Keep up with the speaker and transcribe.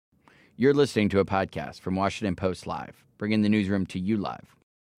You're listening to a podcast from Washington Post Live, bringing the newsroom to you live.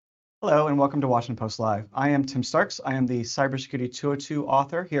 Hello, and welcome to Washington Post Live. I am Tim Starks. I am the Cybersecurity 202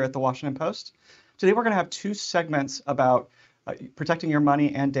 author here at the Washington Post. Today we're going to have two segments about protecting your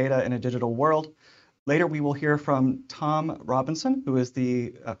money and data in a digital world. Later we will hear from Tom Robinson, who is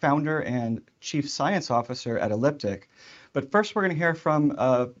the founder and chief science officer at Elliptic. But first we're going to hear from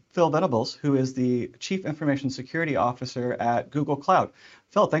Phil Venables, who is the chief information security officer at Google Cloud.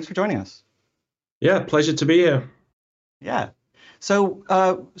 Phil, thanks for joining us. Yeah, pleasure to be here. Yeah. So,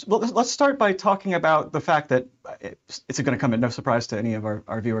 let's start by talking about the fact that it's going to come as no surprise to any of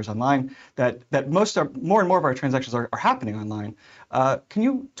our viewers online that more and more of our transactions are happening online. Can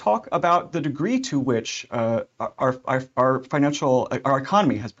you talk about the degree to which our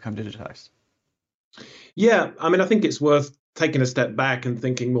economy has become digitized? Yeah, I mean, I think it's worth taking a step back and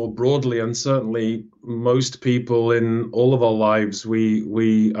thinking more broadly, and certainly most people in all of our lives,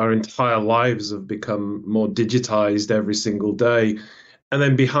 our entire lives have become more digitized every single day. And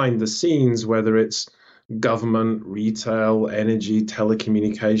then behind the scenes, whether it's government, retail, energy,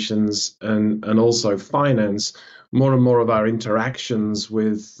 telecommunications, and also finance, more and more of our interactions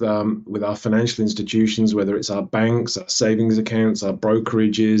with our financial institutions, whether it's our banks, our savings accounts, our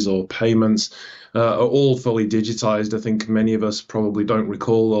brokerages, or payments, are all fully digitized. I think many of us probably don't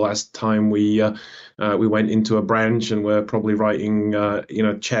recall the last time we went into a branch, and we're probably writing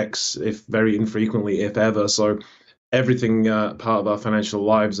checks, if very infrequently, if ever. So everything part of our financial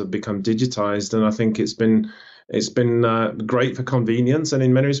lives have become digitized, and I think it's been great for convenience, and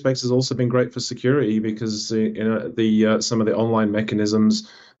in many respects has also been great for security, because some of the online mechanisms,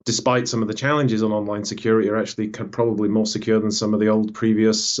 despite some of the challenges on online security, are actually probably more secure than some of the old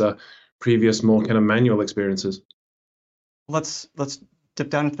previous more kind of manual experiences. Let's dip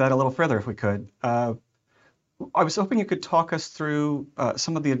down into that a little further if we could. I was hoping you could talk us through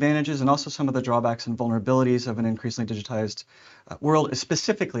some of the advantages and also some of the drawbacks and vulnerabilities of an increasingly digitized world,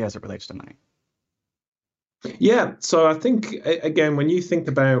 specifically as it relates to money. Yeah, so I think, again, when you think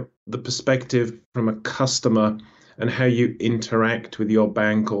about the perspective from a customer and how you interact with your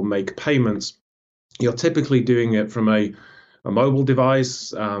bank or make payments, you're typically doing it from a mobile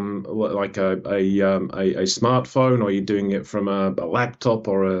device, like a smartphone, or you're doing it from a laptop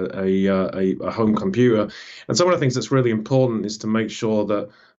or a home computer. And so one of the things that's really important is to make sure that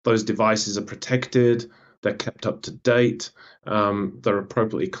those devices are protected, they're kept up to date, they're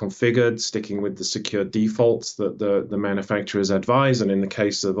appropriately configured, sticking with the secure defaults that the manufacturers advise. And in the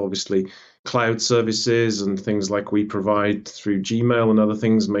case of, obviously, cloud services and things like we provide through Gmail and other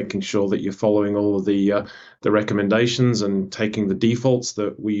things, making sure that you're following all of the recommendations and taking the defaults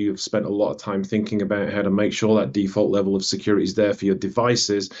that we've spent a lot of time thinking about how to make sure that default level of security is there for your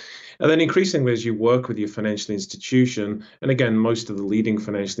devices. And then increasingly, as you work with your financial institution, and again, most of the leading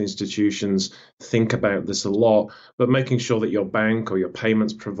financial institutions think about this a lot, but making sure that your bank or your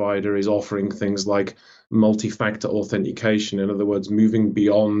payments provider is offering things like multi-factor authentication. In other words, moving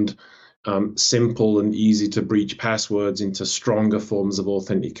beyond simple and easy to breach passwords into stronger forms of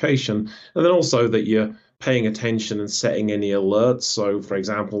authentication. And then also that you're paying attention and setting any alerts. So, for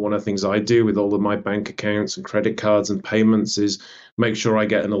example, one of the things I do with all of my bank accounts and credit cards and payments is make sure I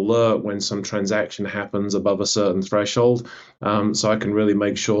get an alert when some transaction happens above a certain threshold, so I can really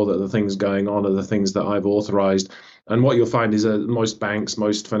make sure that the things going on are the things that I've authorized. And what you'll find is that most banks,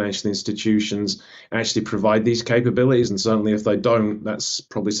 most financial institutions actually provide these capabilities. And certainly if they don't, that's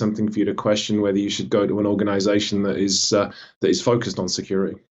probably something for you to question whether you should go to an organization that is focused on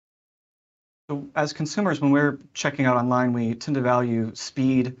security. So as consumers, when we're checking out online, we tend to value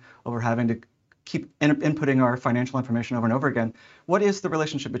speed over having to keep inputting our financial information over and over again. What is the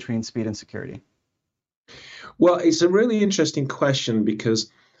relationship between speed and security? Well, it's a really interesting question,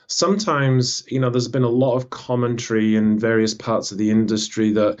 because sometimes, there's been a lot of commentary in various parts of the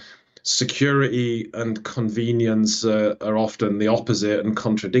industry that security and convenience are often the opposite and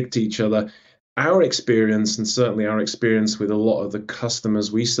contradict each other. Our experience, and certainly our experience with a lot of the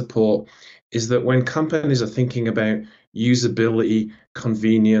customers we support, is that when companies are thinking about usability,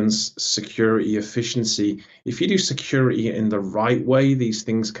 convenience, security, efficiency, if you do security in the right way, these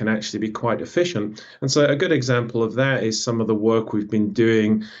things can actually be quite efficient. And so a good example of that is some of the work we've been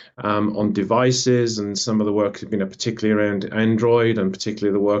doing on devices, and some of the work has been particularly around Android, and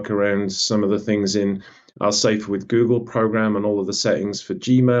particularly the work around some of the things in our Safer with Google program, and all of the settings for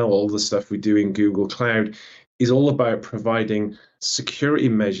Gmail, all the stuff we do in Google Cloud, is all about providing security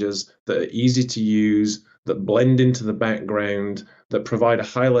measures that are easy to use, that blend into the background, that provide a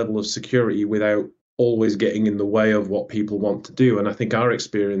high level of security without always getting in the way of what people want to do. And I think our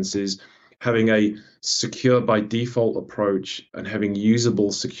experience is having a secure by default approach and having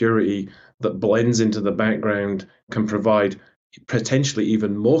usable security that blends into the background can provide potentially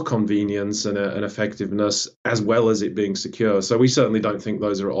even more convenience and effectiveness, as well as it being secure. So we certainly don't think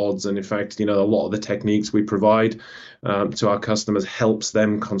those are odds. And in fact, a lot of the techniques we provide to our customers helps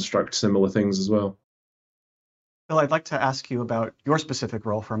them construct similar things as well. Bill, I'd like to ask you about your specific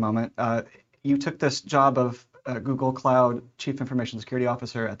role for a moment. You took this job of Google Cloud Chief Information Security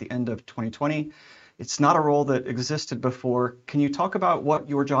Officer at the end of 2020. It's not a role that existed before. Can you talk about what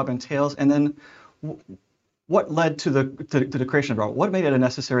your job entails, and then what led to the creation of the role? What made it a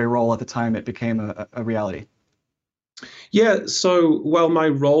necessary role at the time it became a reality? Yeah, so while my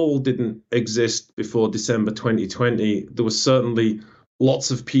role didn't exist before December 2020, there was certainly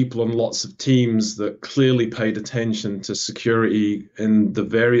lots of people and lots of teams that clearly paid attention to security in the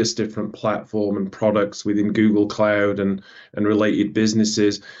various different platform and products within Google Cloud and related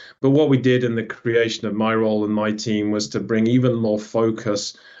businesses. But what we did in the creation of my role and my team was to bring even more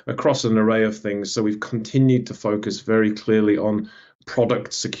focus across an array of things. So we've continued to focus very clearly on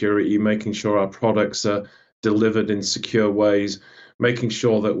product security, making sure our products are delivered in secure ways, making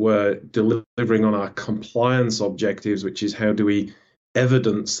sure that we're delivering on our compliance objectives, which is how do we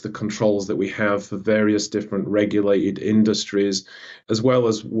evidence the controls that we have for various different regulated industries, as well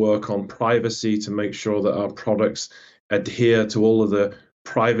as work on privacy to make sure that our products adhere to all of the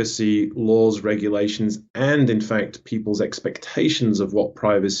privacy laws, regulations, and in fact, people's expectations of what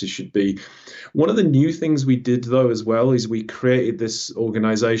privacy should be. One of the new things we did, though, as well, is we created this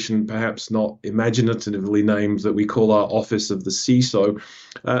organization, perhaps not imaginatively named, that we call our Office of the CISO.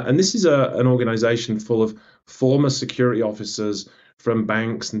 And this is an organization full of former security officers from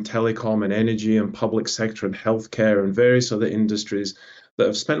banks and telecom and energy and public sector and healthcare and various other industries that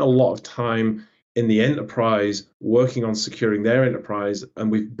have spent a lot of time in the enterprise working on securing their enterprise. And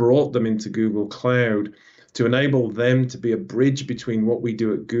we've brought them into Google Cloud to enable them to be a bridge between what we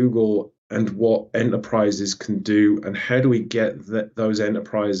do at Google and what enterprises can do, and how do we get those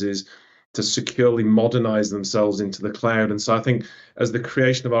enterprises to securely modernize themselves into the cloud. And so I think as the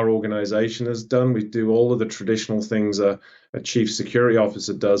creation of our organization has done, we do all of the traditional things a chief security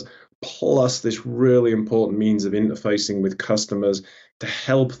officer does, plus this really important means of interfacing with customers to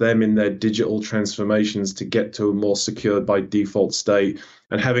help them in their digital transformations to get to a more secured by default state.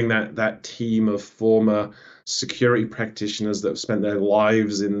 And having that team of former security practitioners that have spent their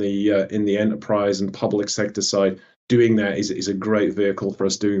lives in the enterprise and public sector side doing that is a great vehicle for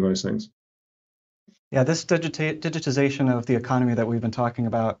us doing those things. Yeah, this digitization of the economy that we've been talking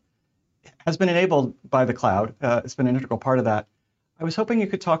about has been enabled by the cloud. It's been an integral part of that. I was hoping you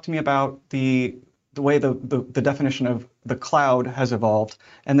could talk to me about the way the definition of the cloud has evolved,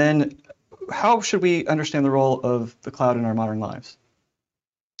 and then how should we understand the role of the cloud in our modern lives?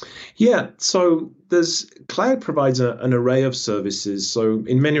 Yeah, so cloud provides an array of services. So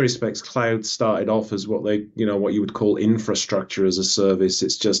in many respects, cloud started off as what you would call infrastructure as a service.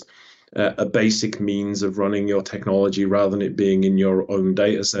 It's just a basic means of running your technology rather than it being in your own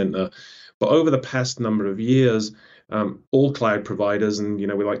data center. But over the past number of years, all cloud providers, and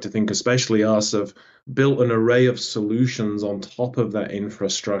we like to think especially us, have built an array of solutions on top of that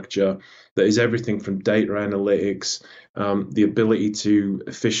infrastructure that is everything from data analytics, the ability to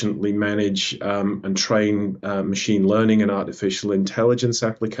efficiently manage and train machine learning and artificial intelligence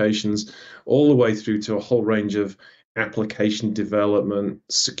applications, all the way through to a whole range of application development,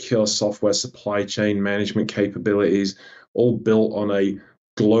 secure software supply chain management capabilities, all built on a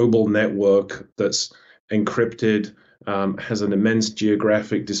global network that's encrypted, has an immense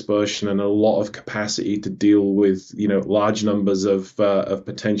geographic dispersion and a lot of capacity to deal with large numbers of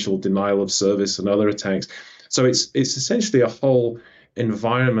potential denial of service and other attacks. So it's essentially a whole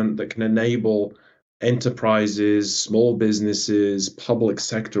environment that can enable enterprises, small businesses, public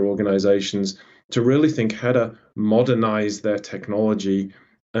sector organizations to really think how to modernize their technology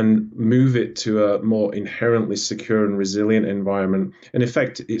and move it to a more inherently secure and resilient environment. And in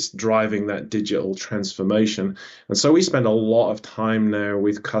fact, it's driving that digital transformation. And so we spend a lot of time now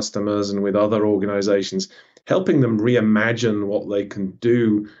with customers and with other organizations, helping them reimagine what they can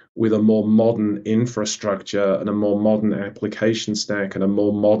do with a more modern infrastructure and a more modern application stack and a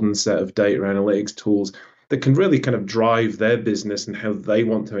more modern set of data analytics tools that can really kind of drive their business and how they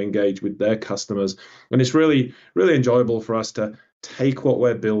want to engage with their customers. And it's really, really enjoyable for us to take what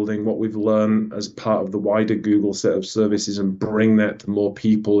we're building, what we've learned as part of the wider Google set of services, and bring that to more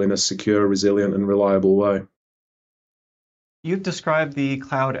people in a secure, resilient, and reliable way. You've described the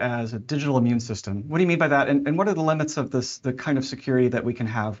cloud as a digital immune system. What do you mean by that? And what are the limits of the kind of security that we can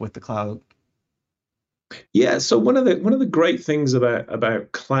have with the cloud? Yeah, so one of the great things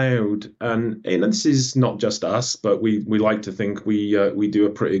about cloud, and this is not just us, but we like to think we do a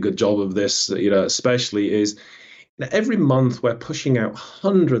pretty good job of this, especially is every month we're pushing out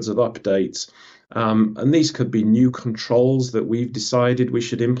hundreds of updates. And these could be new controls that we've decided we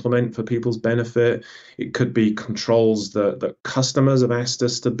should implement for people's benefit. It could be controls that customers have asked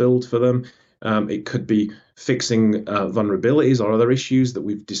us to build for them. It could be fixing vulnerabilities or other issues that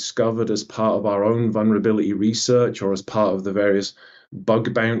we've discovered as part of our own vulnerability research or as part of the various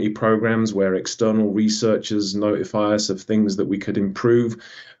bug bounty programs where external researchers notify us of things that we could improve.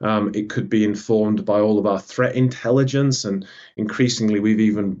 It could be informed by all of our threat intelligence, and increasingly we've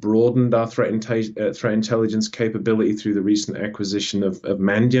even broadened our threat intelligence capability through the recent acquisition of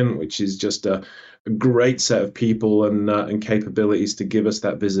Mandiant, which is just a great set of people and capabilities to give us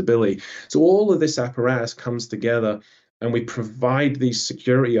that visibility. So all of this apparatus comes together and we provide these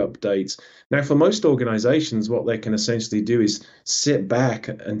security updates. Now, for most organizations, what they can essentially do is sit back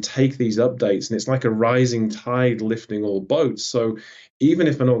and take these updates, and it's like a rising tide lifting all boats. So even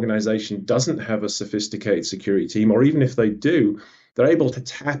if an organization doesn't have a sophisticated security team, or even if they do, they're able to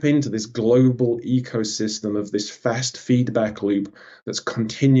tap into this global ecosystem of this fast feedback loop that's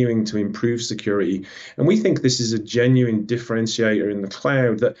continuing to improve security. And we think this is a genuine differentiator in the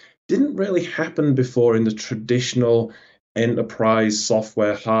cloud that didn't really happen before in the traditional enterprise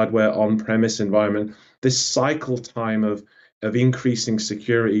software, hardware, on-premise environment. This cycle time of increasing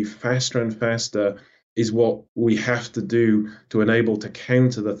security faster and faster is what we have to do to enable to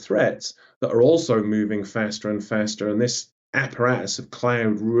counter the threats that are also moving faster and faster. And this apparatus of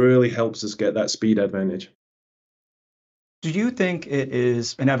cloud really helps us get that speed advantage. Do you think it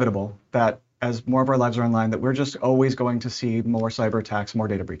is inevitable that as more of our lives are online, that we're just always going to see more cyber attacks, more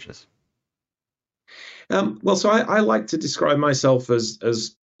data breaches? Well, so I like to describe myself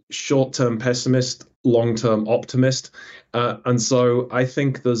as short-term pessimist, long-term optimist. And so I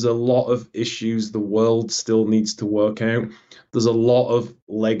think there's a lot of issues the world still needs to work out. There's a lot of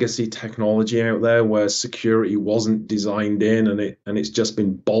legacy technology out there where security wasn't designed in and it's just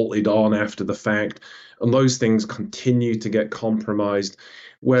been bolted on after the fact. And those things continue to get compromised.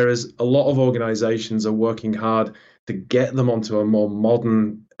 Whereas a lot of organizations are working hard to get them onto a more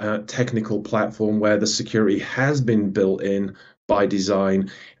modern technical platform where the security has been built in by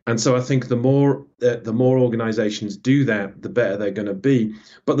design. And so I think the more organizations do that, the better they're going to be.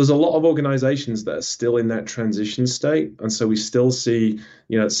 But there's a lot of organizations that are still in that transition state, and so we still see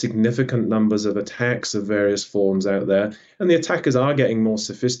significant numbers of attacks of various forms out there, and the attackers are getting more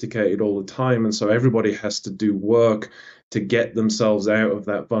sophisticated all the time, and so everybody has to do work to get themselves out of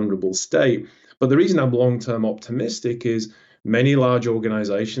that vulnerable state. But the reason I'm long-term optimistic is many large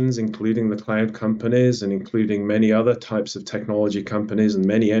organizations, including the cloud companies and including many other types of technology companies and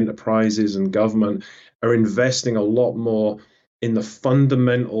many enterprises and government, are investing a lot more in the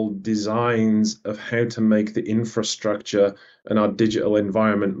fundamental designs of how to make the infrastructure and our digital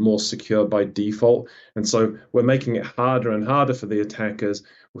environment more secure by default. And so we're making it harder and harder for the attackers.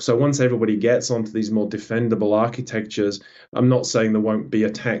 So once everybody gets onto these more defendable architectures, I'm not saying there won't be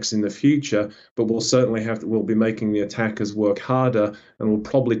attacks in the future, but we'll be making the attackers work harder, and we'll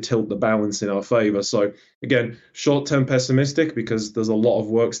probably tilt the balance in our favor. So again, short-term pessimistic because there's a lot of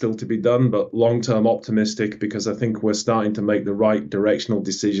work still to be done, but long-term optimistic because I think we're starting to make the right directional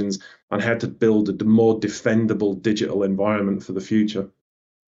decisions on how to build a more defendable digital environment for the future.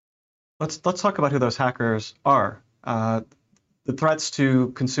 Let's talk about who those hackers are. The threats to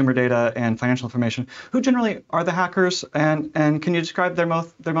consumer data and financial information. Who generally are the hackers, and can you describe their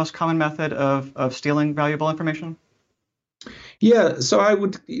most common method of stealing valuable information? Yeah, so I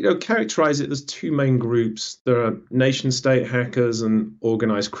would characterize it as two main groups. There are nation state hackers and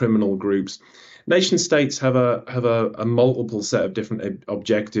organized criminal groups. Nation states have a multiple set of different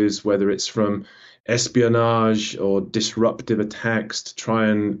objectives, whether it's from espionage or disruptive attacks to try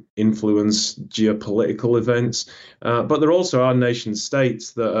and influence geopolitical events. But there also are nation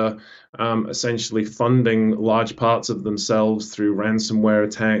states that are essentially funding large parts of themselves through ransomware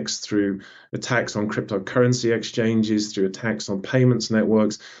attacks, through attacks on cryptocurrency exchanges, through attacks on payments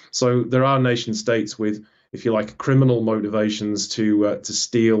networks. So there are nation states with, if you like, criminal motivations to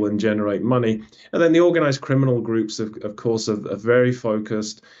steal and generate money. And then the organized criminal groups, of course, are very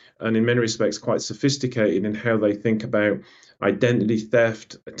focused and in many respects quite sophisticated in how they think about identity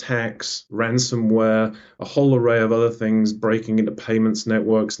theft, attacks, ransomware, a whole array of other things, breaking into payments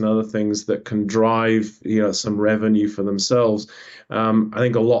networks and other things that can drive some revenue for themselves. I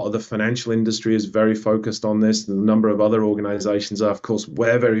think a lot of the financial industry is very focused on this. The number of other organizations are, of course,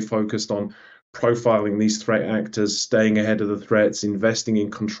 we're very focused on profiling these threat actors, staying ahead of the threats, investing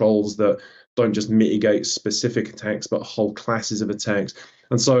in controls that don't just mitigate specific attacks, but whole classes of attacks.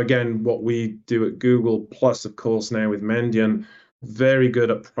 And so again, what we do at Google, plus of course now with Mandiant, very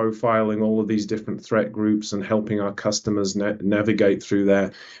good at profiling all of these different threat groups and helping our customers navigate through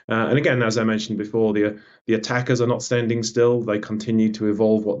that. And again, as I mentioned before, the attackers are not standing still. They continue to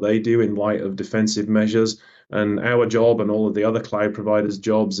evolve what they do in light of defensive measures. And our job and all of the other cloud providers'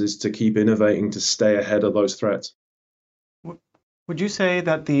 jobs is to keep innovating to stay ahead of those threats. Would you say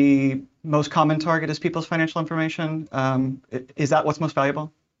that the most common target is people's financial information? Is that what's most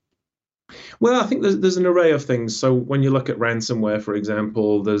valuable? Well, I think there's an array of things. So when you look at ransomware, for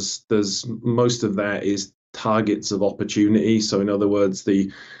example, there's most of that is targets of opportunity. So in other words,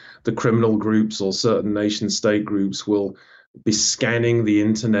 the criminal groups or certain nation state groups will be scanning the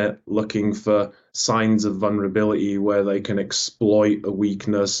internet looking for signs of vulnerability where they can exploit a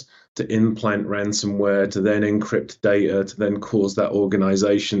weakness to implant ransomware, to then encrypt data, to then cause that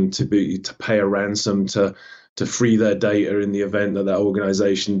organization to pay a ransom to free their data in the event that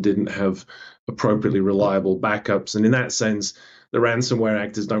organization didn't have appropriately reliable backups. And in that sense, the ransomware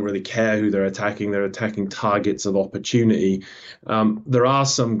actors don't really care who they're attacking. They're attacking targets of opportunity. There are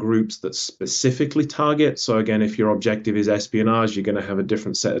some groups that specifically target. So again, if your objective is espionage, you're going to have a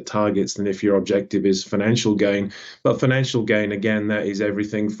different set of targets than if your objective is financial gain. But financial gain, again, that is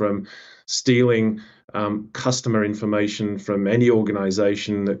everything from stealing customer information from any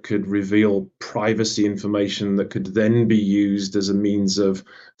organization that could reveal privacy information that could then be used as a means of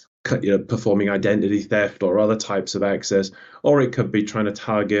performing identity theft or other types of access, or it could be trying to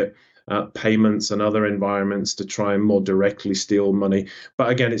target payments and other environments to try and more directly steal money. But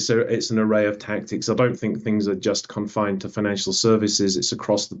again, it's an array of tactics. I don't think things are just confined to financial services. It's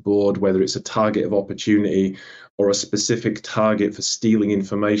across the board, whether it's a target of opportunity or a specific target for stealing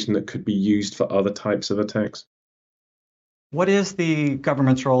information that could be used for other types of attacks. What is the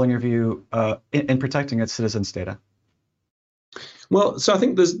government's role, in your view, in protecting its citizens' data? Well, so I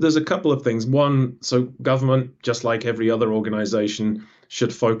think there's a couple of things. One, so government, just like every other organization,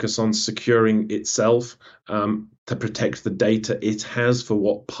 should focus on securing itself to protect the data it has for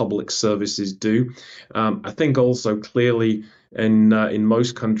what public services do. I think also clearly in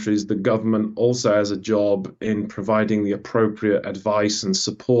most countries, the government also has a job in providing the appropriate advice and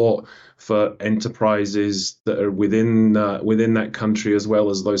support for enterprises that are within that country as well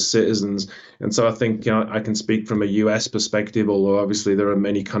as those citizens. And so I think I can speak from a US perspective, although obviously there are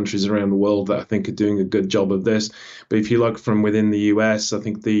many countries around the world that I think are doing a good job of this. But if you look from within the US, I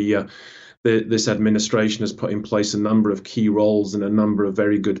think this administration has put in place a number of key roles and a number of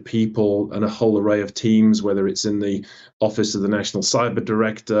very good people and a whole array of teams, whether it's in the Office of the National Cyber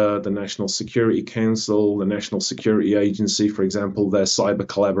Director, the National Security Council, the National Security Agency, for example, their Cyber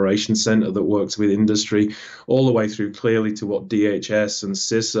Collaboration Center that works with industry, all the way through clearly to what DHS and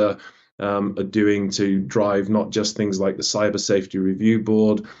CISA are doing to drive not just things like the Cyber Safety Review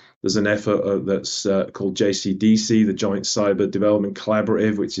Board. There's an effort that's called JCDC, the Joint Cyber Development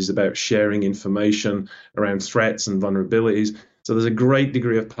Collaborative, which is about sharing information around threats and vulnerabilities. So there's a great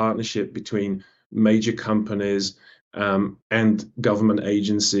degree of partnership between major companies and government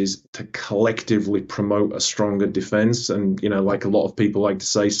agencies to collectively promote a stronger defense. And, like a lot of people like to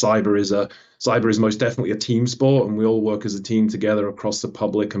say, cyber is most definitely a team sport, and we all work as a team together across the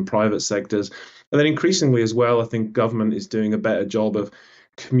public and private sectors. And then increasingly as well, I think government is doing a better job of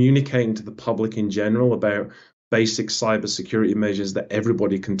communicating to the public in general about basic cybersecurity measures that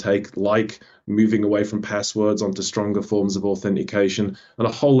everybody can take, like moving away from passwords onto stronger forms of authentication and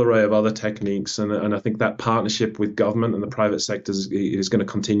a whole array of other techniques. And I think that partnership with government and the private sectors is going to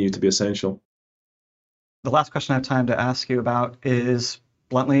continue to be essential. The last question I have time to ask you about is,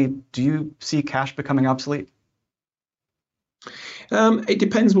 bluntly, do you see cash becoming obsolete? It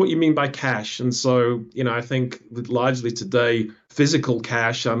depends what you mean by cash. And so, I think largely today, physical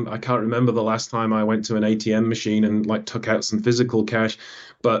cash, I can't remember the last time I went to an ATM machine and took out some physical cash.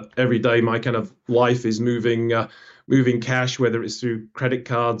 But every day my kind of life is moving cash, whether it's through credit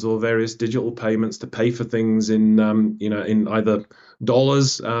cards or various digital payments to pay for things in either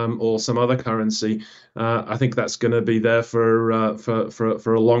dollars or some other currency. I think that's going to be there for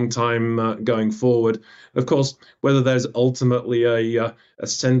a long time going forward. Of course, whether there's ultimately a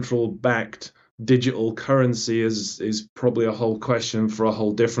central backed digital currency is probably a whole question for a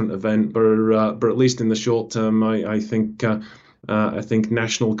whole different event. But at least in the short term, I think I think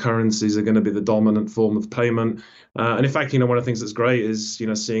national currencies are going to be the dominant form of payment. And in fact, one of the things that's great is,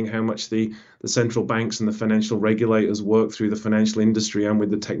 seeing how much the central banks and the financial regulators work through the financial industry and with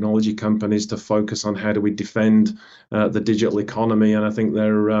the technology companies to focus on how do we defend the digital economy. And I think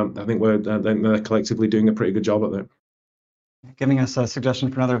they're collectively doing a pretty good job at that. Giving us a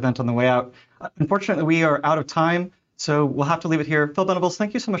suggestion for another event on the way out. Unfortunately, we are out of time, so we'll have to leave it here. Phil Venables,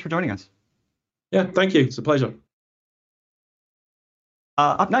 thank you so much for joining us. Yeah, thank you. It's a pleasure.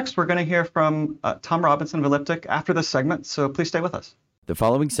 Up next, we're going to hear from Tom Robinson of Elliptic after this segment, so please stay with us. The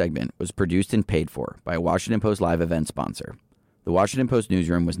following segment was produced and paid for by a Washington Post Live event sponsor. The Washington Post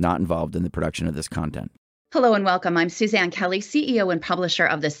newsroom was not involved in the production of this content. Hello and welcome. I'm Suzanne Kelly, CEO and publisher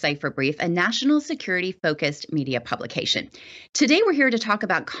of the Cipher Brief, a national security-focused media publication. Today, we're here to talk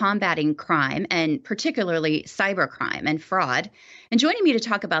about combating crime, and particularly cybercrime and fraud. And joining me to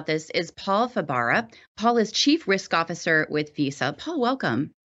talk about this is Paul Fabara. Paul is Chief Risk Officer with Visa. Paul,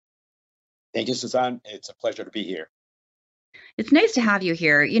 welcome. Thank you, Suzanne. It's a pleasure to be here. It's nice to have you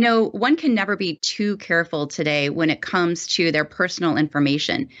here. One can never be too careful today when it comes to their personal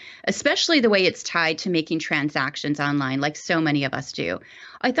information, especially the way it's tied to making transactions online, like so many of us do.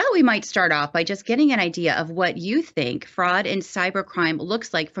 I thought we might start off by just getting an idea of what you think fraud and cybercrime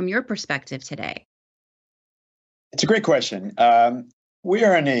looks like from your perspective today. It's a great question. We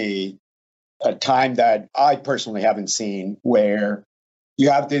are in a time that I personally haven't seen where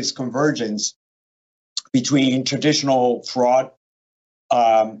you have this convergence between traditional fraud,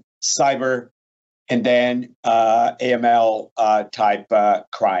 cyber, and then AML type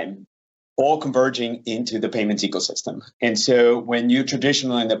crime, all converging into the payments ecosystem. And so when you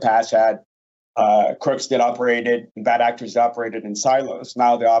traditionally in the past had crooks that operated, bad actors that operated in silos,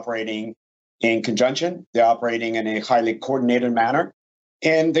 now they're operating in conjunction, they're operating in a highly coordinated manner,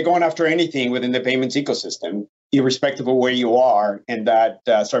 and they're going after anything within the payments ecosystem, irrespective of where you are in that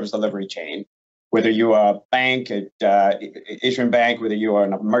service delivery chain. Whether you are a bank, issuing bank, whether you are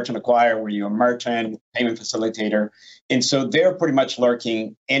a merchant acquirer, whether you're a merchant, payment facilitator. And so they're pretty much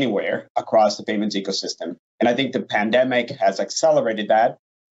lurking anywhere across the payments ecosystem. And I think the pandemic has accelerated that,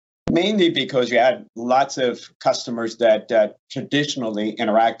 mainly because you had lots of customers that traditionally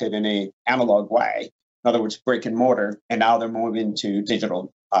interacted in an analog way, in other words, brick and mortar, and now they're moving to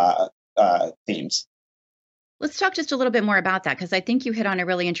digital themes. Let's talk just a little bit more about that, because I think you hit on a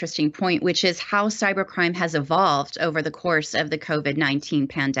really interesting point, which is how cybercrime has evolved over the course of the COVID-19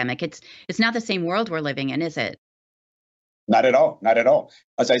 pandemic. It's not the same world we're living in, is it? Not at all. Not at all.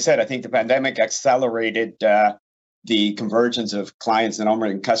 As I said, I think the pandemic accelerated the convergence of clients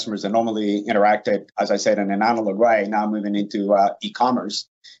and customers that normally interacted, as I said, in an analog way, now moving into e-commerce.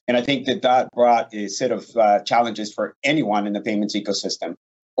 And I think that brought a set of challenges for anyone in the payments ecosystem.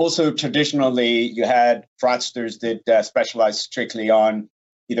 Also, traditionally, you had fraudsters that specialized strictly on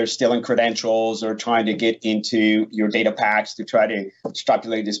either stealing credentials or trying to get into your data packs to try to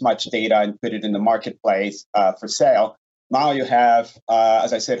extrapolate as much data and put it in the marketplace for sale. Now you have,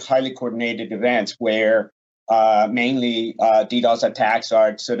 as I said, highly coordinated events where mainly DDoS attacks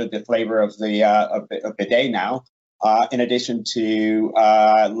are sort of the flavor of the day now. In addition to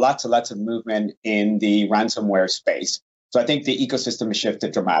lots of movement in the ransomware space. So I think the ecosystem has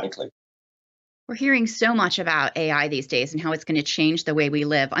shifted dramatically. We're hearing so much about AI these days and how it's going to change the way we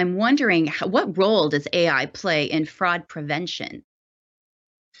live. I'm wondering, what role does AI play in fraud prevention?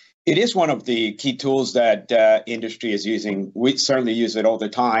 It is one of the key tools that industry is using. We certainly use it all the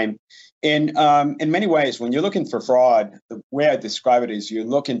time. In many ways, when you're looking for fraud, the way I describe it is you're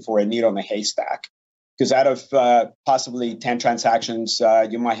looking for a needle in a haystack. Because out of possibly 10 transactions,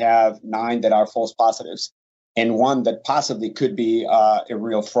 you might have 9 that are false positives, and 1 that possibly could be a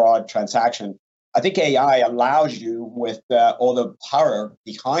real fraud transaction. I think AI allows you, with all the power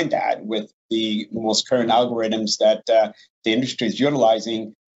behind that, with the most current algorithms that the industry is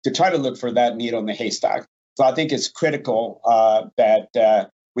utilizing, to try to look for that needle in the haystack. So I think it's critical that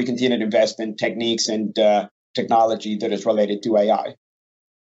we continue to invest in techniques and technology that is related to AI.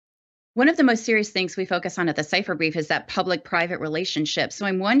 One of the most serious things we focus on at the Cipher Brief is that public-private relationship. So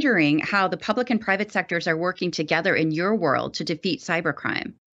I'm wondering how the public and private sectors are working together in your world to defeat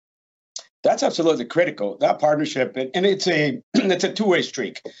cybercrime. That's absolutely critical, that partnership. And it's a two-way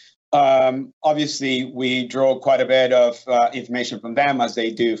streak. Obviously, we draw quite a bit of information from them, as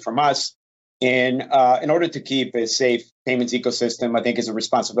they do from us. And in order to keep a safe payments ecosystem, I think is a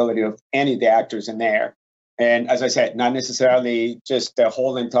responsibility of any of the actors in there. And as I said, not necessarily just the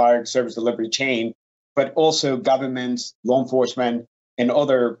whole entire service delivery chain, but also governments, law enforcement, and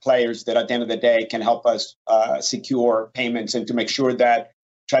other players that at the end of the day can help us secure payments and to make sure that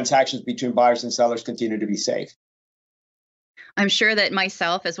transactions between buyers and sellers continue to be safe. I'm sure that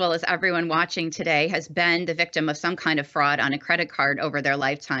myself, as well as everyone watching today, has been the victim of some kind of fraud on a credit card over their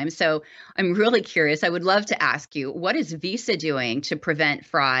lifetime. So I'm really curious. I would love to ask you, what is Visa doing to prevent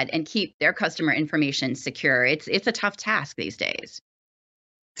fraud and keep their customer information secure? It's a tough task these days.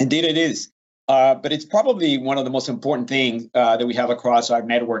 Indeed, it is. But it's probably one of the most important things that we have across our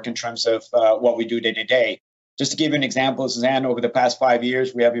network in terms of what we do day to day. Just to give you an example, Suzanne, over the past 5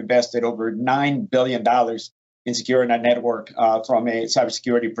 years, we have invested over $9 billion in securing our network from a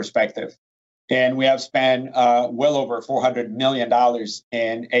cybersecurity perspective. And we have spent well over $400 million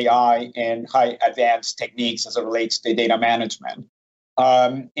in AI and high advanced techniques as it relates to data management.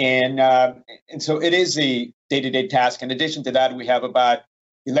 And so it is a day-to-day task. In addition to that, we have about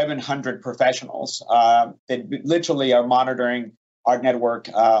 1,100 professionals that literally are monitoring our network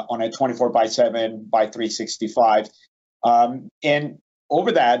on a 24/7 by 365. And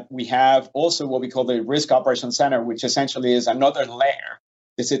over that, we have also what we call the Risk Operations Center, which essentially is another layer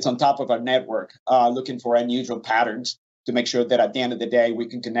that sits on top of our network, looking for unusual patterns to make sure that at the end of the day, we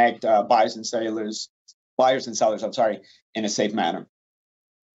can connect buyers and sellers, in a safe manner.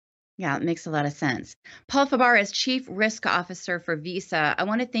 Yeah, it makes a lot of sense. Paul Fabar, as Chief Risk Officer for Visa, I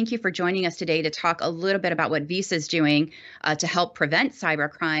want to thank you for joining us today to talk a little bit about what Visa is doing to help prevent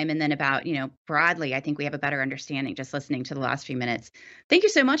cybercrime, and then about, broadly, I think we have a better understanding just listening to the last few minutes. Thank you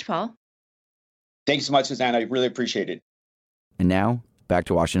so much, Paul. Thank you so much, Suzanne. I really appreciate it. And now, back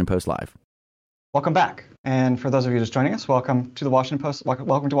to Washington Post Live. Welcome back. And for those of you just joining us, welcome to the Washington Post.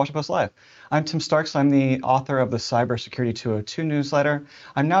 Welcome to Washington Post Live. I'm Tim Starks. I'm the author of the Cybersecurity 202 newsletter.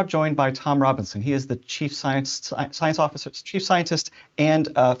 I'm now joined by Tom Robinson. He is the Chief Scientist and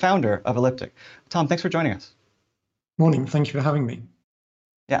founder of Elliptic. Tom, thanks for joining us. Morning. Thank you for having me.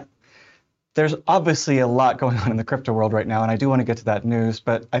 Yeah. There's obviously a lot going on in the crypto world right now, and I do want to get to that news,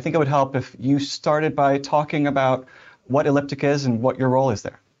 but I think it would help if you started by talking about what Elliptic is and what your role is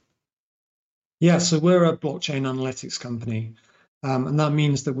there. Yeah, so we're a blockchain analytics company, and that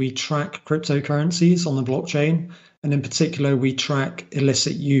means that we track cryptocurrencies on the blockchain, and in particular, we track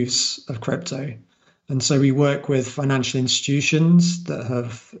illicit use of crypto. And so we work with financial institutions that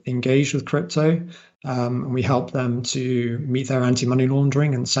have engaged with crypto, and we help them to meet their anti-money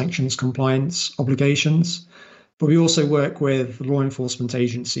laundering and sanctions compliance obligations. But we also work with law enforcement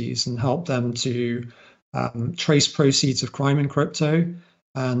agencies and help them to trace proceeds of crime in crypto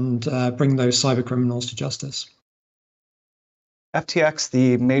and bring those cyber criminals to justice. FTX,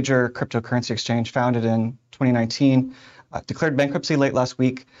 the major cryptocurrency exchange founded in 2019, declared bankruptcy late last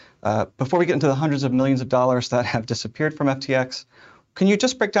week. Before we get into the hundreds of millions of dollars that have disappeared from FTX, can you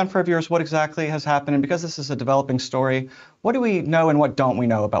just break down for our viewers what exactly has happened? And because this is a developing story, what do we know and what don't we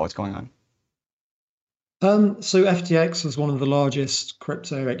know about what's going on? So FTX is one of the largest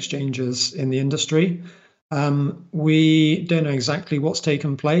crypto exchanges in the industry. We don't know exactly what's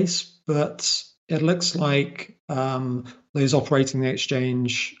taken place, but it looks like those operating the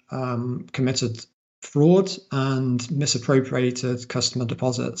exchange committed fraud and misappropriated customer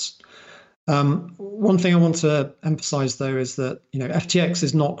deposits. One thing I want to emphasize, though, is that FTX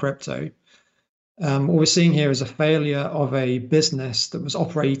is not crypto. What we're seeing here is a failure of a business that was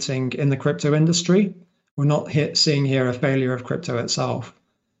operating in the crypto industry. We're not seeing here a failure of crypto itself.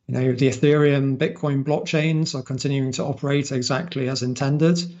 The Ethereum, Bitcoin blockchains are continuing to operate exactly as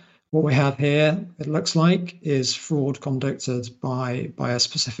intended. What we have here, it looks like, is fraud conducted by a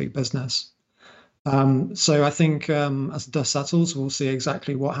specific business. So I think as the dust settles, we'll see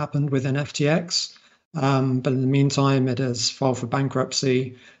exactly what happened within FTX. But in the meantime, it has filed for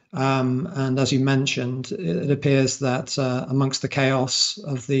bankruptcy. And as you mentioned, it appears that amongst the chaos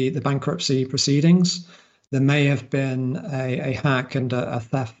of the bankruptcy proceedings, there may have been a hack and a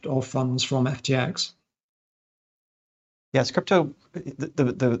theft of funds from FTX. Yes, crypto,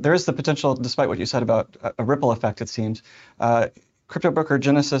 there is the potential, despite what you said about a ripple effect, it seems. Crypto broker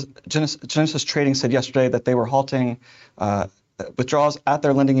Genesis Trading said yesterday that they were halting withdrawals at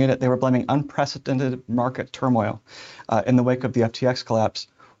their lending unit. They were blaming unprecedented market turmoil in the wake of the FTX collapse.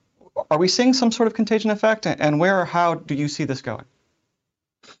 Are we seeing some sort of contagion effect? And where or how do you see this going?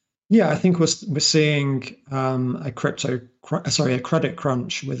 Yeah, I think we're seeing a credit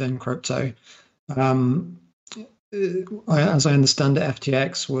crunch within crypto. As I understand it,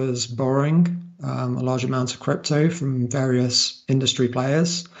 FTX was borrowing a large amount of crypto from various industry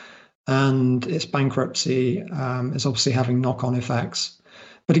players, and its bankruptcy is obviously having knock-on effects.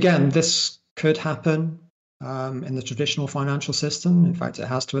 But again, this could happen in the traditional financial system. In fact, it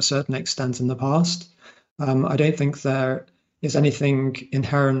has to a certain extent in the past. I don't think there is anything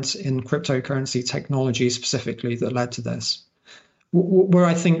inherent in cryptocurrency technology specifically that led to this. Where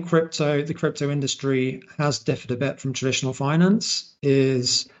I think the crypto industry has differed a bit from traditional finance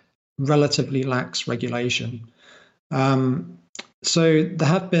is relatively lax regulation. So there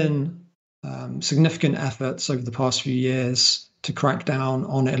have been significant efforts over the past few years to crack down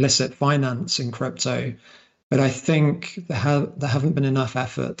on illicit finance in crypto, but I think there haven't been enough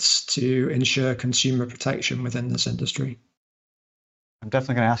efforts to ensure consumer protection within this industry. I'm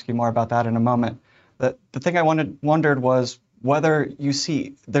definitely going to ask you more about that in a moment. The thing I wondered was whether you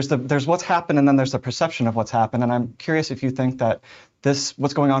see there's what's happened and then there's the perception of what's happened, and I'm curious if you think that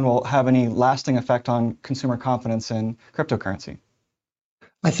what's going on will have any lasting effect on consumer confidence in cryptocurrency.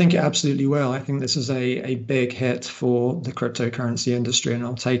 I think it absolutely will. I think this is a big hit for the cryptocurrency industry, and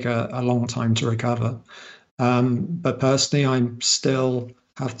it'll take a long time to recover. But personally, I still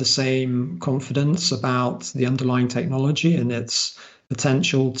have the same confidence about the underlying technology and its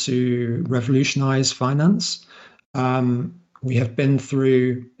potential to revolutionize finance. We have been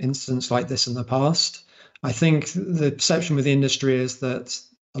through incidents like this in the past. I think the perception with the industry is that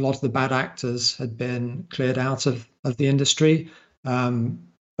a lot of the bad actors had been cleared out of the industry.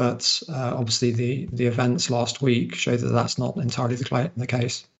 But obviously the events last week show that that's not entirely the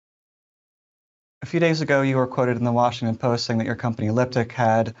case. A few days ago, you were quoted in the Washington Post saying that your company Elliptic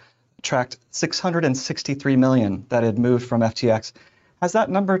had tracked 663 million that had moved from FTX. Has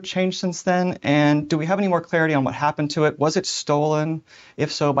that number changed since then? And do we have any more clarity on what happened to it? Was it stolen?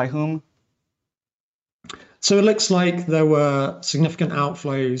 If so, by whom? So it looks like there were significant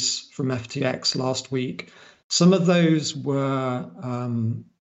outflows from FTX last week. Some of those were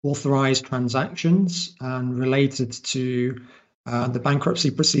authorized transactions and related to the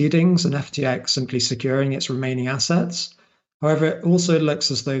bankruptcy proceedings and FTX simply securing its remaining assets. However, it also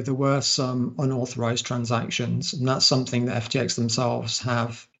looks as though there were some unauthorized transactions, and that's something that FTX themselves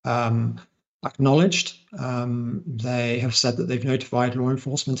have acknowledged. They have said that they've notified law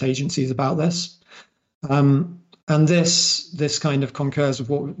enforcement agencies about this. And this kind of concurs with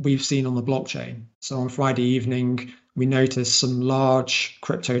what we've seen on the blockchain. So on Friday evening, we noticed some large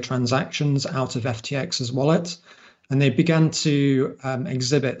crypto transactions out of FTX's wallet, and they began to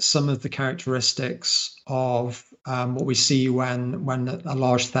exhibit some of the characteristics of what we see when a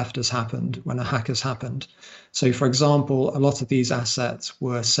large theft has happened, when a hack has happened. So, for example, a lot of these assets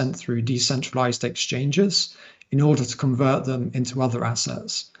were sent through decentralized exchanges in order to convert them into other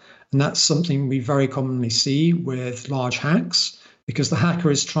assets. And that's something we very commonly see with large hacks, because the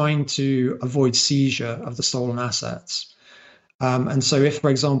hacker is trying to avoid seizure of the stolen assets. And so if, for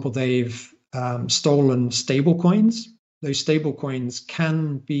example, they've stolen stablecoins, those stablecoins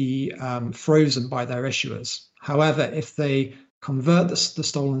can be frozen by their issuers. However, if they convert the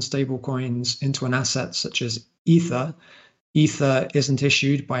stolen stablecoins into an asset such as Ether, Ether isn't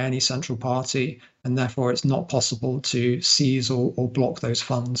issued by any central party, and therefore it's not possible to seize or block those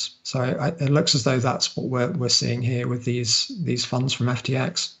funds. So it looks as though that's what we're seeing here with these funds from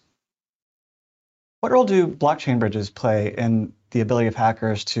FTX. What role do blockchain bridges play in the ability of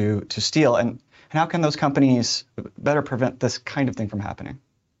hackers to steal, and how can those companies better prevent this kind of thing from happening?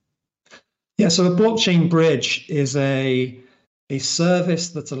 Yeah, so a blockchain bridge is a service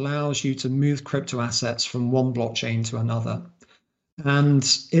that allows you to move crypto assets from one blockchain to another. And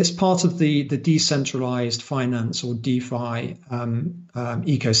it's part of the decentralized finance, or DeFi,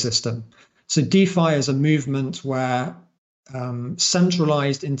 ecosystem. So DeFi is a movement where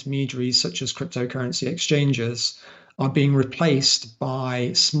centralized intermediaries such as cryptocurrency exchanges are being replaced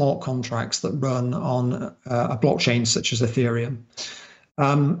by smart contracts that run on a blockchain such as Ethereum.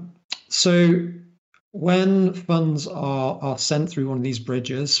 So when funds are sent through one of these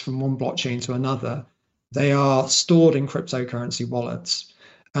bridges from one blockchain to another, they are stored in cryptocurrency wallets.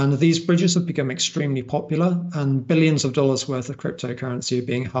 And these bridges have become extremely popular, and billions of dollars worth of cryptocurrency are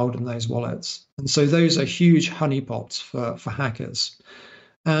being held in those wallets. And so those are huge honeypots for hackers.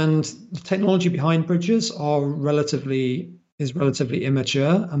 And the technology behind bridges is relatively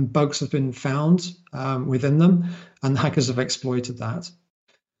immature, and bugs have been found within them, and hackers have exploited that.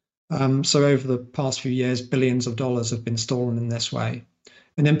 So over the past few years, billions of dollars have been stolen in this way.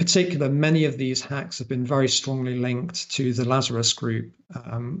 And in particular, many of these hacks have been very strongly linked to the Lazarus Group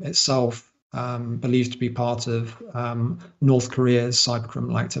itself, believed to be part of North Korea's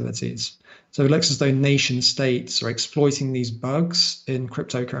cybercriminal activities. So it looks as though nation states are exploiting these bugs in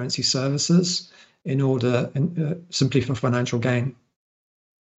cryptocurrency services in order simply for financial gain.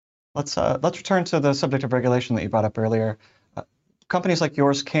 Let's return to the subject of regulation that you brought up earlier. Companies like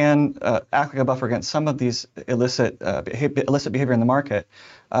yours can act like a buffer against some of these illicit behavior in the market.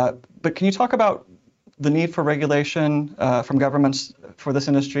 But can you talk about the need for regulation from governments for this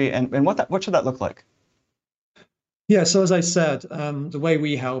industry, and what should that look like? Yeah, so as I said, the way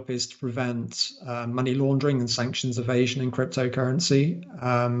we help is to prevent money laundering and sanctions evasion in cryptocurrency.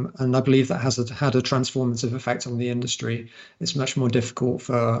 And I believe that has had a transformative effect on the industry. It's much more difficult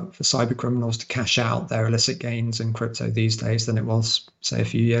for cyber criminals to cash out their illicit gains in crypto these days than it was, say, a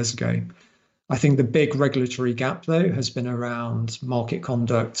few years ago. I think the big regulatory gap, though, has been around market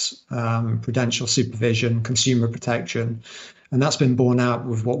conduct, prudential supervision, consumer protection, and that's been borne out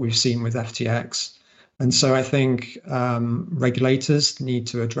with what we've seen with FTX. And so I think regulators need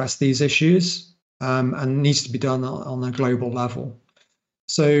to address these issues, and it needs to be done on a global level.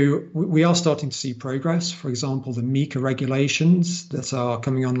 So we are starting to see progress. For example, the MiCA regulations that are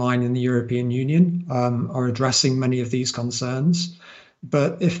coming online in the European Union are addressing many of these concerns.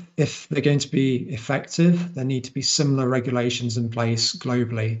 But if they're going to be effective, there need to be similar regulations in place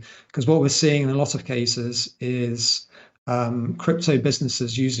globally. Because what we're seeing in a lot of cases is crypto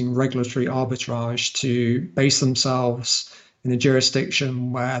businesses using regulatory arbitrage to base themselves in a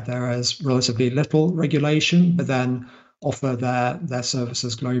jurisdiction where there is relatively little regulation, but then offer their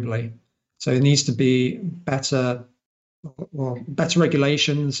services globally. So it needs to be better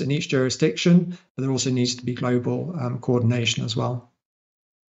regulations in each jurisdiction, but there also needs to be global coordination as well.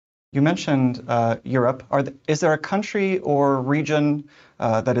 You mentioned Europe. Is there a country or region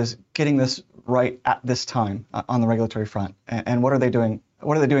that is getting this right at this time on the regulatory front? And what are they doing?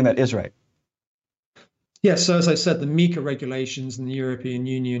 What are they doing that is right? Yes, so as I said, the MiCA regulations in the European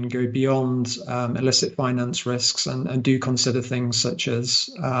Union go beyond illicit finance risks and do consider things such as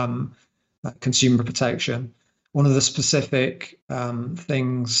consumer protection. One of the specific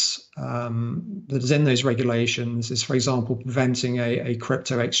things that is in those regulations is, for example, preventing a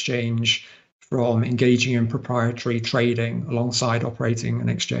crypto exchange from engaging in proprietary trading alongside operating an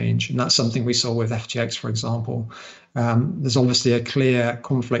exchange. And that's something we saw with FTX, for example. There's obviously a clear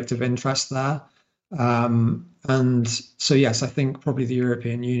conflict of interest there. And so, yes, I think probably the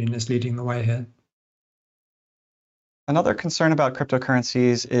European Union is leading the way here. Another concern about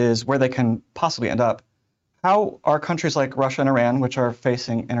cryptocurrencies is where they can possibly end up. How are countries like Russia and Iran, which are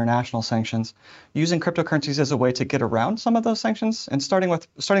facing international sanctions, using cryptocurrencies as a way to get around some of those sanctions? And starting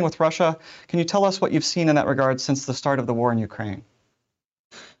with Russia, can you tell us what you've seen in that regard since the start of the war in Ukraine?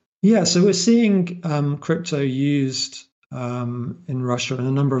 Yeah, so we're seeing crypto used in Russia in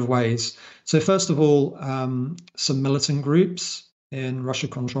a number of ways. So first of all, some militant groups in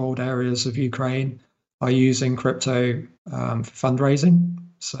Russia-controlled areas of Ukraine are using crypto for fundraising.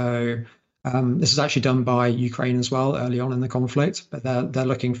 So this is actually done by Ukraine as well early on in the conflict, but they're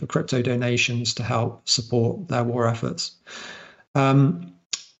looking for crypto donations to help support their war efforts.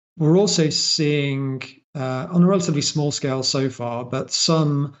 We're also seeing, on a relatively small scale so far, but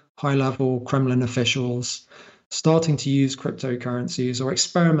some high-level Kremlin officials starting to use cryptocurrencies or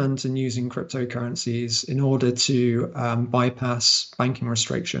experiment in using cryptocurrencies in order to bypass banking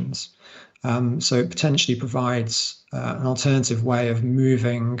restrictions. So it potentially provides an alternative way of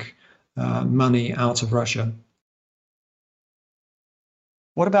moving money out of Russia.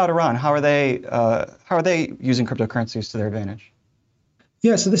 What about Iran? How are they using cryptocurrencies to their advantage?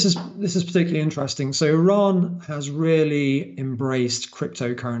 Yeah, so this is particularly interesting. So Iran has really embraced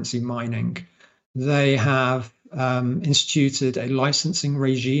cryptocurrency mining. They have instituted a licensing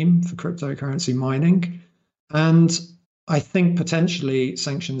regime for cryptocurrency mining, and I think potentially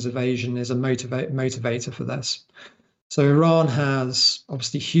sanctions evasion is a motivator for this. So Iran has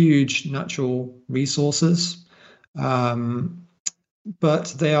obviously huge natural resources, but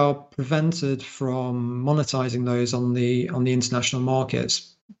they are prevented from monetizing those on the international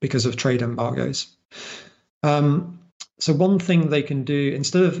markets because of trade embargoes. So one thing they can do,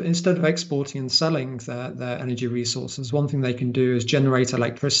 instead of exporting and selling their energy resources, one thing they can do is generate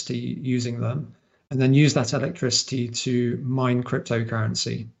electricity using them, and then use that electricity to mine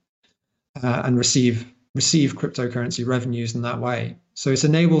cryptocurrency and receive cryptocurrency revenues in that way. So it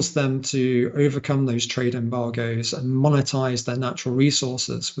enables them to overcome those trade embargoes and monetize their natural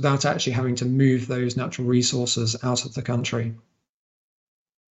resources without actually having to move those natural resources out of the country.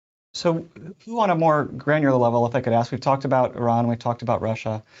 So who on a more granular level, if I could ask, we've talked about Iran, we've talked about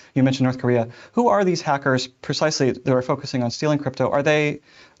Russia, you mentioned North Korea. Who are these hackers precisely that are focusing on stealing crypto? Are they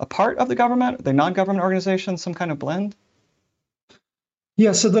a part of the government? Are they non-government organizations, some kind of blend?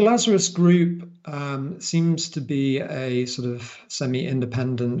 Yeah, so the Lazarus Group seems to be a sort of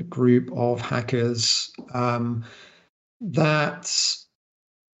semi-independent group of hackers that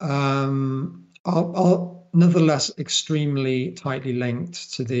are nevertheless extremely tightly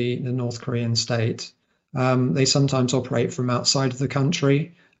linked to the North Korean state. They sometimes operate from outside of the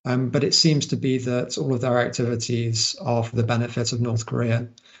country, but it seems to be that all of their activities are for the benefit of North Korea.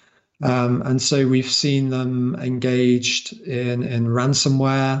 And so we've seen them engaged in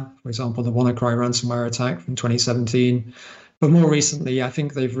ransomware, for example, the WannaCry ransomware attack from 2017. But more recently, I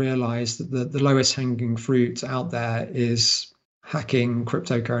think they've realized that the lowest hanging fruit out there is hacking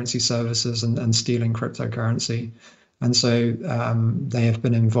cryptocurrency services and stealing cryptocurrency. And so they have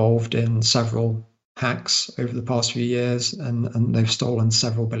been involved in several hacks over the past few years, and they've stolen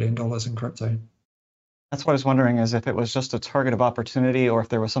several $1 billion in crypto. That's what I was wondering, is if it was just a target of opportunity or if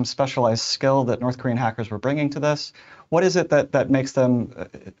there was some specialized skill that North Korean hackers were bringing to this. What is it that makes them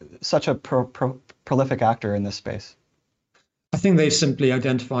such a prolific actor in this space? I think they've simply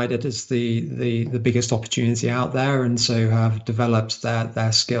identified it as the biggest opportunity out there, and so have developed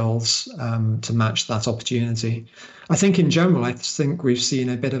their skills to match that opportunity. I think in general, I think we've seen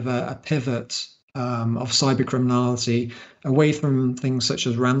a bit of a pivot of cybercriminality away from things such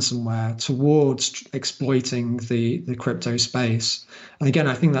as ransomware towards exploiting the crypto space. And again,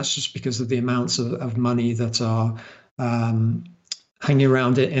 I think that's just because of the amounts of money that are hanging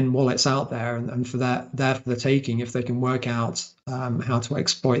around it in wallets out there, and for the taking. If they can work out how to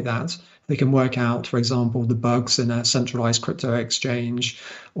exploit that, they can work out, for example, the bugs in a centralized crypto exchange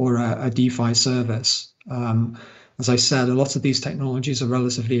or a DeFi service. As I said, a lot of these technologies are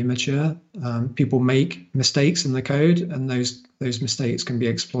relatively immature. People make mistakes in the code, and those mistakes can be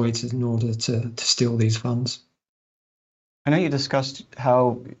exploited in order to steal these funds. I know you discussed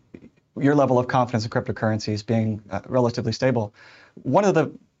how your level of confidence in cryptocurrencies being relatively stable. One of the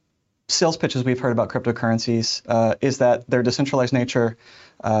sales pitches we've heard about cryptocurrencies is that their decentralized nature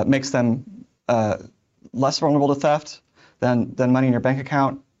makes them less vulnerable to theft than money in your bank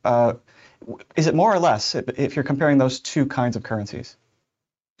account. Is it more or less if you're comparing those two kinds of currencies?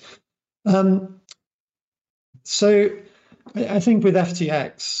 So I think with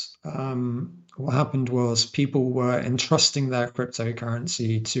FTX, what happened was people were entrusting their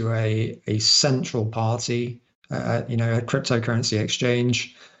cryptocurrency to a central party, a cryptocurrency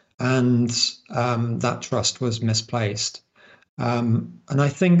exchange, and that trust was misplaced. And I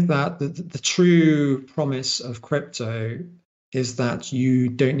think that the true promise of crypto is that you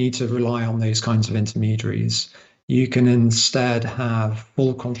don't need to rely on those kinds of intermediaries. You can instead have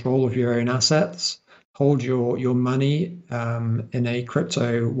full control of your own assets, hold your money in a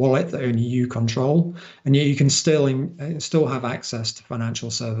crypto wallet that only you control, and yet you can still have access to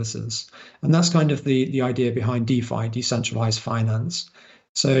financial services. And that's kind of the idea behind DeFi, decentralized finance.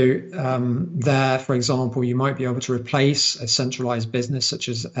 So there, for example, you might be able to replace a centralized business such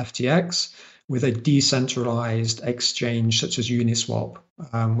as FTX with a decentralized exchange such as Uniswap,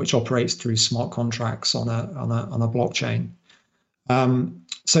 which operates through smart contracts on a blockchain.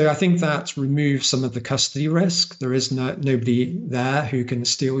 So I think that removes some of the custody risk. There is nobody there who can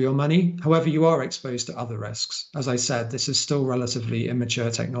steal your money. However, you are exposed to other risks. As I said, this is still relatively immature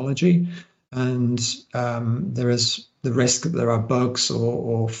technology, and there is the risk that there are bugs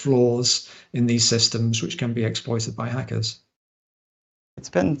or flaws in these systems which can be exploited by hackers. It's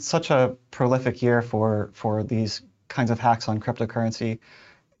been such a prolific year for these kinds of hacks on cryptocurrency.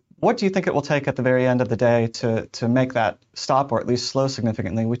 What do you think it will take at the very end of the day to make that stop or at least slow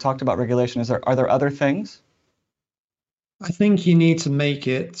significantly? We talked about regulation. Are there other things? I think you need to make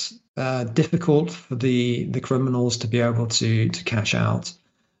it difficult for the criminals to be able to cash out.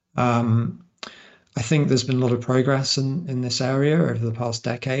 I think there's been a lot of progress in this area over the past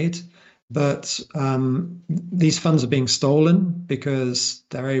decade, but these funds are being stolen because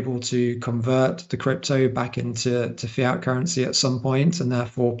they're able to convert the crypto back into fiat currency at some point and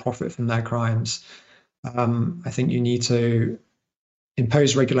therefore profit from their crimes. I think you need to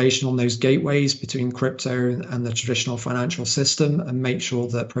impose regulation on those gateways between crypto and the traditional financial system and make sure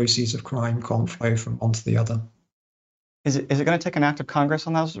that proceeds of crime can't flow from one to the other. Is it going to take an act of Congress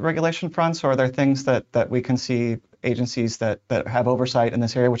on those regulation fronts, or are there things that we can see agencies that have oversight in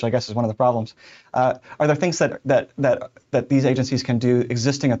this area, which I guess is one of the problems? Are there things that these agencies can do,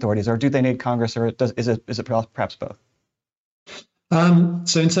 existing authorities, or do they need Congress, or is it perhaps both?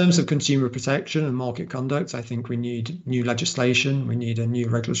 So in terms of consumer protection and market conduct, I think we need new legislation. We need a new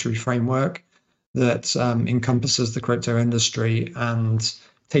regulatory framework that encompasses the crypto industry and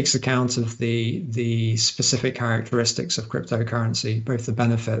takes account of the specific characteristics of cryptocurrency, both the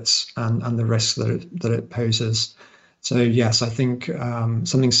benefits and the risks that it poses. So yes, I think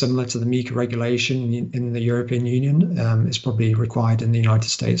something similar to the MiCA regulation in the European Union is probably required in the United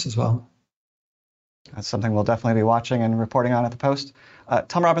States as well. That's something we'll definitely be watching and reporting on at the Post.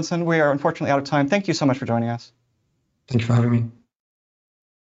 Tom Robinson, we are unfortunately out of time. Thank you so much for joining us. Thank you for having me.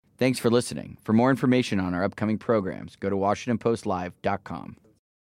 Thanks for listening. For more information on our upcoming programs, go to WashingtonPostLive.com.